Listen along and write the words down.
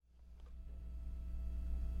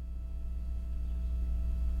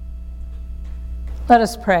Let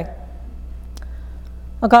us pray.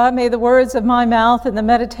 O God, may the words of my mouth and the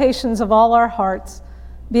meditations of all our hearts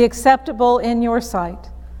be acceptable in your sight.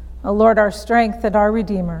 O Lord, our strength and our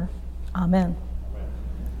Redeemer. Amen.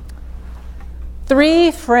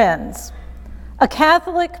 Three friends, a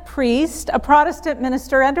Catholic priest, a Protestant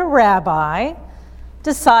minister, and a rabbi,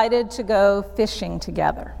 decided to go fishing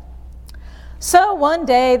together. So one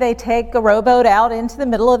day they take a rowboat out into the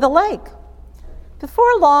middle of the lake.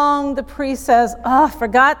 Before long, the priest says, "Oh, I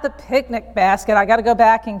forgot the picnic basket. I got to go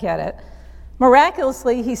back and get it."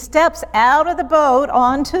 Miraculously, he steps out of the boat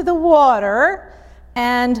onto the water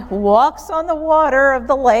and walks on the water of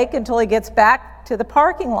the lake until he gets back to the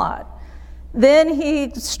parking lot. Then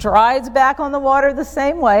he strides back on the water the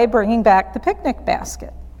same way, bringing back the picnic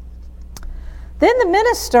basket. Then the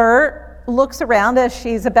minister looks around as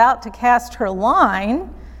she's about to cast her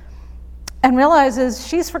line and realizes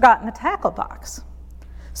she's forgotten the tackle box.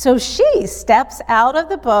 So she steps out of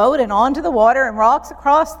the boat and onto the water and rocks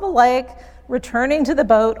across the lake, returning to the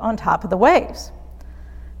boat on top of the waves.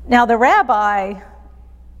 Now the rabbi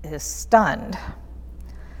is stunned.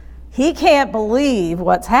 He can't believe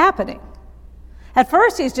what's happening. At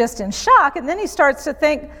first he's just in shock, and then he starts to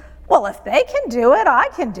think, well, if they can do it, I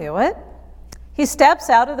can do it. He steps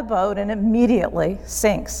out of the boat and immediately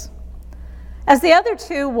sinks. As the other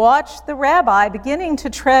two watch the rabbi beginning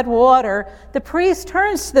to tread water, the priest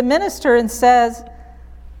turns to the minister and says,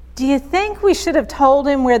 "Do you think we should have told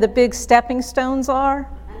him where the big stepping stones are?"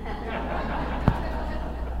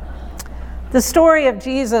 The story of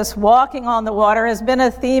Jesus walking on the water has been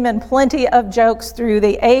a theme in plenty of jokes through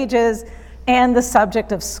the ages and the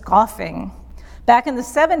subject of scoffing. Back in the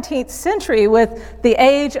 17th century, with the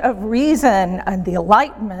age of reason and the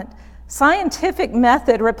Enlightenment, scientific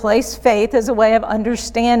method replaced faith as a way of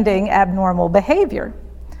understanding abnormal behavior.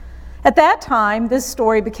 At that time, this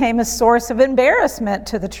story became a source of embarrassment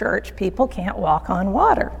to the church. People can't walk on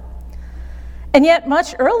water. And yet,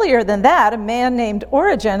 much earlier than that, a man named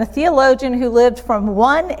Origen, a theologian who lived from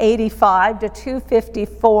 185 to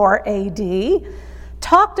 254 AD,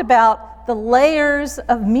 talked about the layers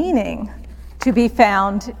of meaning to be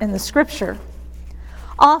found in the scripture.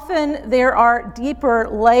 Often there are deeper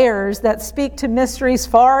layers that speak to mysteries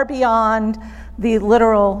far beyond the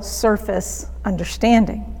literal surface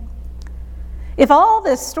understanding. If all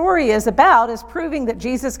this story is about is proving that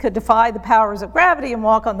Jesus could defy the powers of gravity and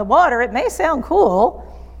walk on the water, it may sound cool,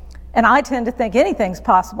 and I tend to think anything's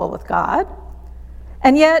possible with God.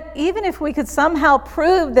 And yet, even if we could somehow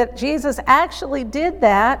prove that Jesus actually did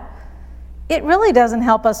that, it really doesn't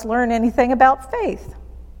help us learn anything about faith.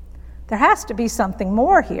 There has to be something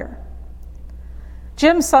more here.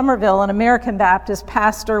 Jim Somerville, an American Baptist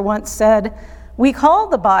pastor, once said, "We call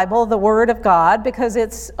the Bible the Word of God because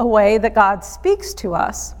it's a way that God speaks to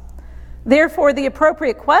us. Therefore, the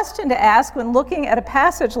appropriate question to ask when looking at a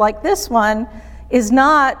passage like this one is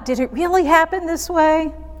not, did it really happen this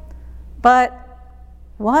way? But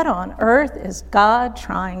what on earth is God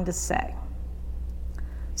trying to say?"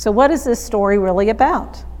 So what is this story really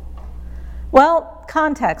about? Well,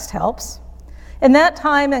 context helps. In that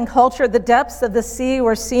time and culture, the depths of the sea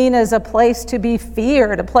were seen as a place to be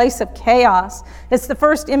feared, a place of chaos. It's the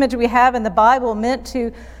first image we have in the Bible meant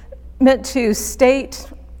to state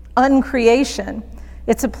uncreation.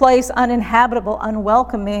 It's a place uninhabitable,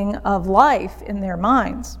 unwelcoming of life in their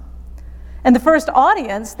minds. And the first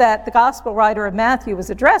audience that the gospel writer of Matthew was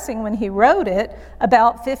addressing when he wrote it,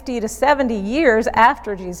 about 50 to 70 years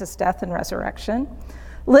after Jesus' death and resurrection,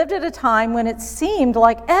 lived at a time when it seemed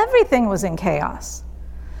like everything was in chaos.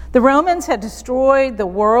 The Romans had destroyed the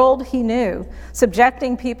world he knew,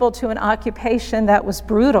 subjecting people to an occupation that was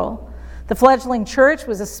brutal. The fledgling church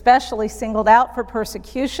was especially singled out for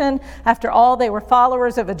persecution. After all, they were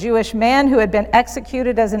followers of a Jewish man who had been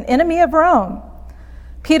executed as an enemy of Rome.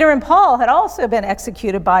 Peter and Paul had also been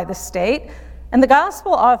executed by the state, and the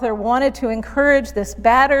gospel author wanted to encourage this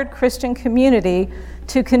battered Christian community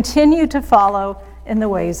to continue to follow in the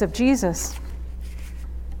ways of Jesus.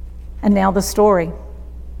 And now the story.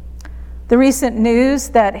 The recent news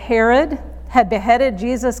that Herod had beheaded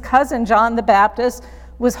Jesus' cousin John the Baptist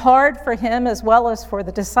was hard for him as well as for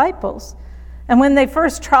the disciples. And when they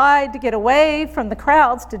first tried to get away from the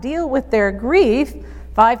crowds to deal with their grief,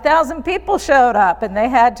 5,000 people showed up, and they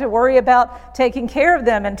had to worry about taking care of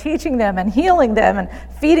them and teaching them and healing them and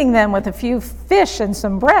feeding them with a few fish and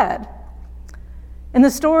some bread. In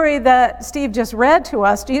the story that Steve just read to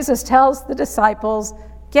us, Jesus tells the disciples,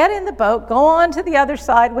 "Get in the boat, go on to the other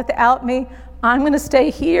side without me. I'm going to stay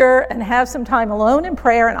here and have some time alone in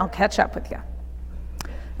prayer, and I'll catch up with you."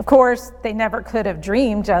 Of course, they never could have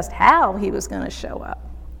dreamed just how he was going to show up.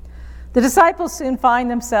 The disciples soon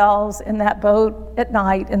find themselves in that boat at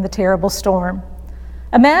night in the terrible storm.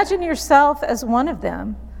 Imagine yourself as one of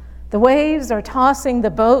them. The waves are tossing the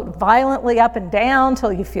boat violently up and down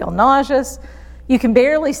till you feel nauseous. You can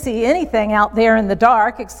barely see anything out there in the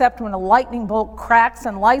dark except when a lightning bolt cracks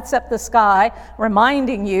and lights up the sky,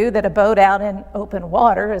 reminding you that a boat out in open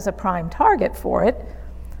water is a prime target for it.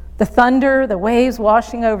 The thunder, the waves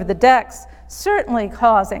washing over the decks certainly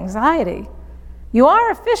cause anxiety. You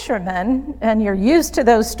are a fisherman, and you're used to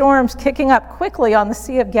those storms kicking up quickly on the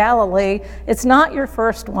Sea of Galilee. It's not your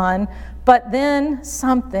first one, but then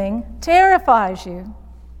something terrifies you.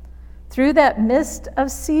 Through that mist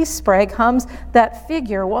of sea spray comes that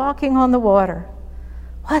figure walking on the water.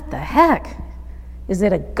 What the heck? Is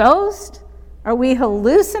it a ghost? Are we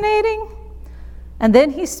hallucinating? And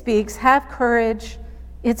then he speaks, "Have courage.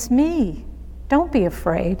 It's me. Don't be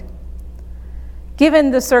afraid."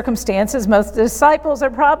 Given the circumstances, most disciples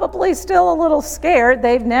are probably still a little scared.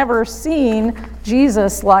 They've never seen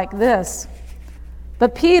Jesus like this.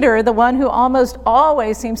 But Peter, the one who almost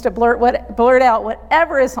always seems to blurt out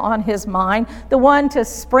whatever is on his mind, the one to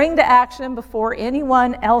spring to action before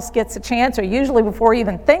anyone else gets a chance, or usually before he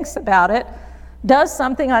even thinks about it, does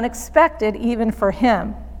something unexpected even for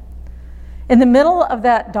him. In the middle of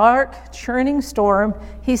that dark, churning storm,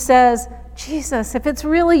 he says, "Jesus, if it's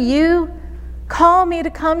really you, call me to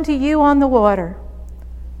come to you on the water."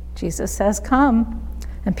 Jesus says, "Come."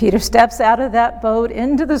 And Peter steps out of that boat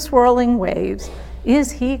into the swirling waves.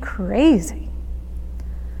 Is he crazy?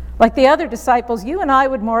 Like the other disciples, you and I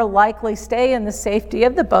would more likely stay in the safety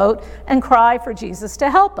of the boat and cry for Jesus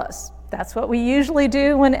to help us. That's what we usually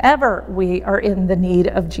do whenever we are in the need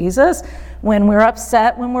of Jesus. When we're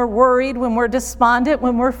upset, when we're worried, when we're despondent,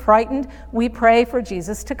 when we're frightened, we pray for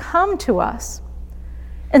Jesus to come to us.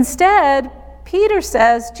 Instead, Peter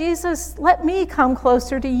says, "Jesus, let me come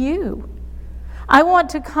closer to you. I want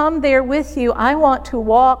to come there with you. I want to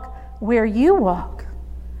walk where you walk."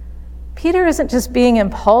 Peter isn't just being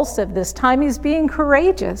impulsive this time, he's being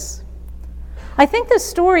courageous. I think this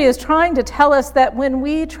story is trying to tell us that when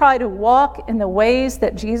we try to walk in the ways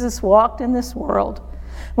that Jesus walked in this world,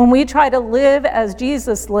 when we try to live as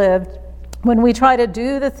Jesus lived, when we try to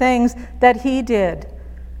do the things that he did,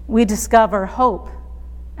 we discover hope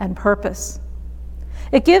and purpose.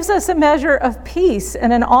 It gives us a measure of peace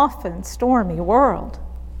in an often stormy world.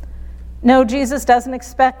 No, Jesus doesn't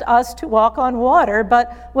expect us to walk on water,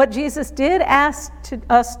 but what Jesus did ask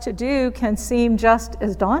us to do can seem just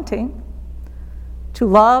as daunting. To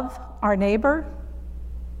love our neighbor,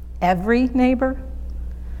 every neighbor,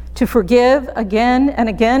 to forgive again and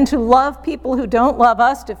again, to love people who don't love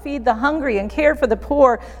us, to feed the hungry and care for the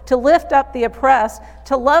poor, to lift up the oppressed,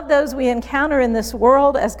 to love those we encounter in this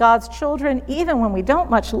world as God's children, even when we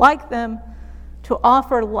don't much like them, to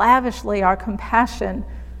offer lavishly our compassion,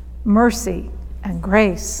 mercy, and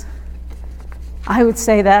grace. I would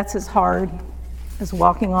say that's as hard as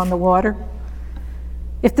walking on the water.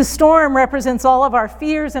 If the storm represents all of our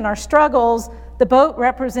fears and our struggles, the boat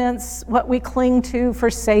represents what we cling to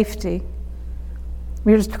for safety.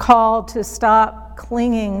 We're called to stop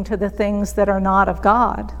clinging to the things that are not of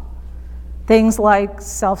God. Things like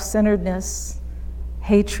self-centeredness,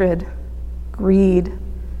 hatred, greed,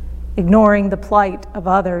 ignoring the plight of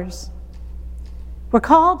others. We're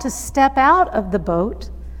called to step out of the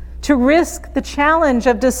boat, to risk the challenge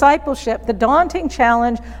of discipleship, the daunting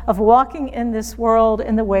challenge of walking in this world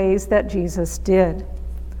in the ways that Jesus did.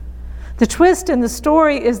 The twist in the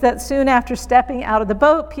story is that soon after stepping out of the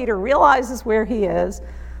boat, Peter realizes where he is.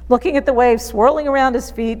 Looking at the waves swirling around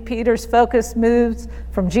his feet, Peter's focus moves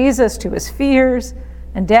from Jesus to his fears,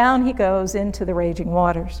 and down he goes into the raging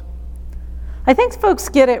waters. I think folks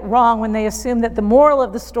get it wrong when they assume that the moral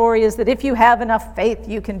of the story is that if you have enough faith,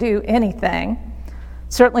 you can do anything.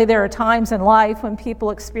 Certainly there are times in life when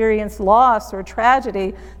people experience loss or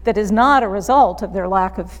tragedy that is not a result of their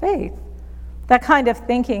lack of faith. That kind of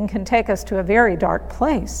thinking can take us to a very dark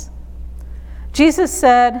place. Jesus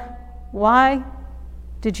said, "Why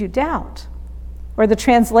did you doubt?" Or the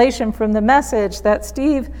translation from the Message that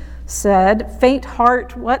Steve said, "Faint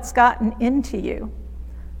heart, what's gotten into you?"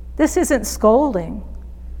 This isn't scolding.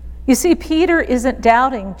 You see, Peter isn't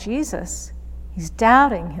doubting Jesus. He's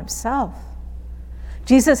doubting himself.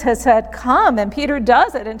 Jesus has said, "Come," and Peter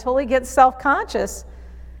does it until he gets self-conscious.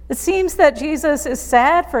 It seems that Jesus is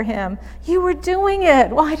sad for him. "You were doing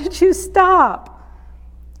it. Why did you stop?"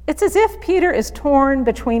 It's as if Peter is torn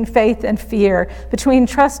between faith and fear, between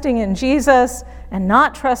trusting in Jesus and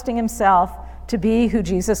not trusting himself to be who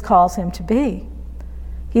Jesus calls him to be.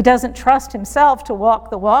 He doesn't trust himself to walk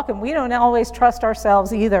the walk, and we don't always trust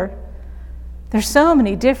ourselves either. There's so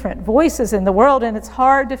many different voices in the world, and it's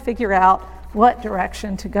hard to figure out what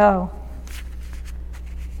direction to go.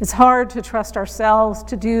 It's hard to trust ourselves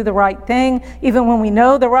to do the right thing. Even when we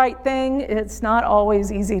know the right thing, it's not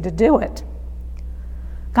always easy to do it.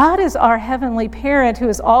 God is our heavenly parent who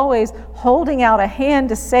is always holding out a hand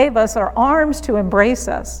to save us, or arms to embrace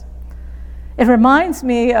us. It reminds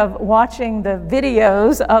me of watching the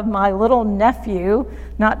videos of my little nephew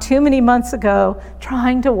not too many months ago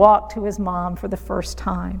trying to walk to his mom for the first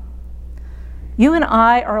time. You and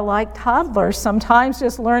I are like toddlers, sometimes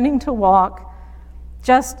just learning to walk.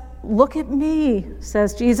 Just look at me,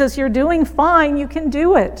 says Jesus. You're doing fine. You can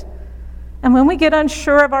do it. And when we get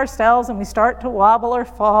unsure of ourselves and we start to wobble or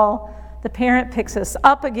fall, the parent picks us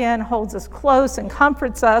up again, holds us close, and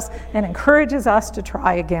comforts us and encourages us to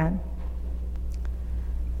try again.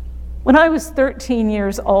 When I was 13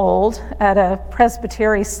 years old at a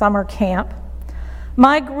Presbytery summer camp,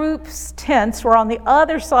 my group's tents were on the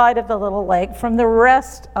other side of the little lake from the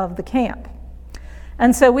rest of the camp.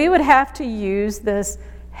 And so we would have to use this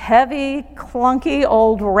heavy, clunky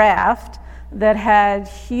old raft that had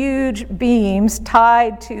huge beams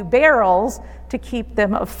tied to barrels to keep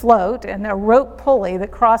them afloat, and a rope pulley that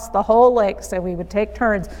crossed the whole lake, so we would take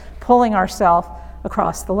turns pulling ourselves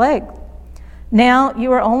across the lake. Now, you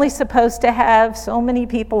were only supposed to have so many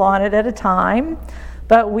people on it at a time,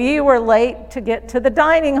 but we were late to get to the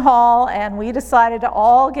dining hall, and we decided to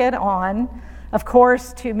all get on. Of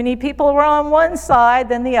course, too many people were on one side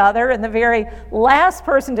than the other, and the very last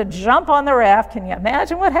person to jump on the raft, can you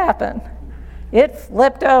imagine what happened? It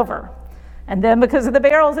flipped over. And then because of the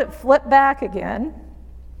barrels, it flipped back again.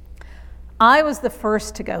 I was the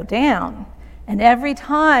first to go down. And every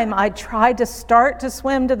time I tried to start to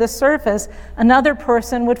swim to the surface, another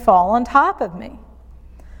person would fall on top of me.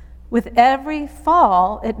 With every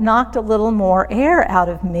fall, it knocked a little more air out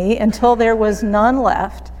of me until there was none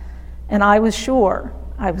left, and I was sure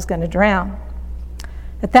I was going to drown.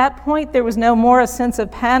 At that point, there was no more a sense of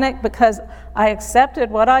panic because I accepted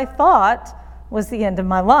what I thought was the end of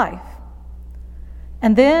my life.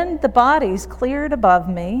 And then the bodies cleared above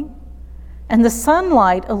me, and the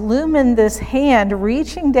sunlight illumined this hand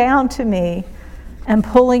reaching down to me and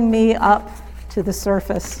pulling me up to the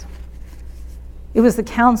surface. It was the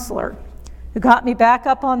counselor who got me back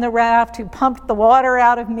up on the raft, who pumped the water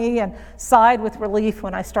out of me and sighed with relief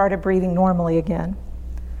when I started breathing normally again.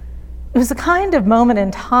 It was a kind of moment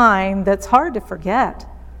in time that's hard to forget.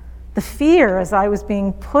 The fear as I was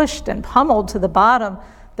being pushed and pummeled to the bottom,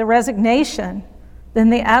 the resignation, then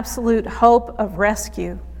the absolute hope of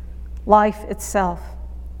rescue, life itself.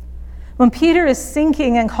 When Peter is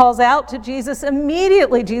sinking and calls out to Jesus,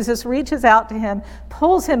 immediately Jesus reaches out to him,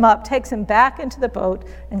 pulls him up, takes him back into the boat,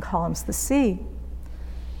 and calms the sea.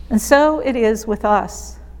 And so it is with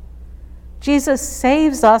us. Jesus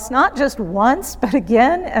saves us not just once, but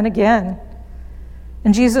again and again.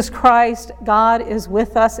 In Jesus Christ, God is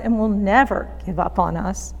with us and will never give up on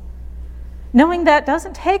us. Knowing that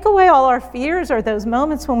doesn't take away all our fears or those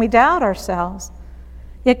moments when we doubt ourselves.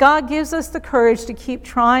 Yet God gives us the courage to keep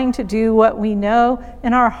trying to do what we know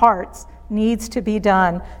in our hearts needs to be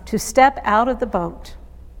done, to step out of the boat.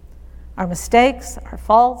 Our mistakes, our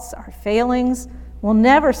faults, our failings will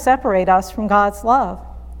never separate us from God's love.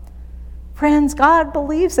 Friends, God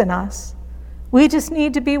believes in us. We just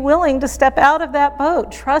need to be willing to step out of that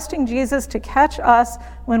boat, trusting Jesus to catch us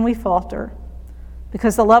when we falter.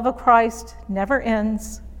 Because the love of Christ never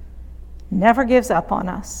ends, never gives up on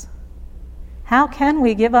us. How can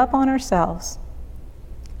we give up on ourselves?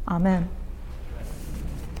 Amen.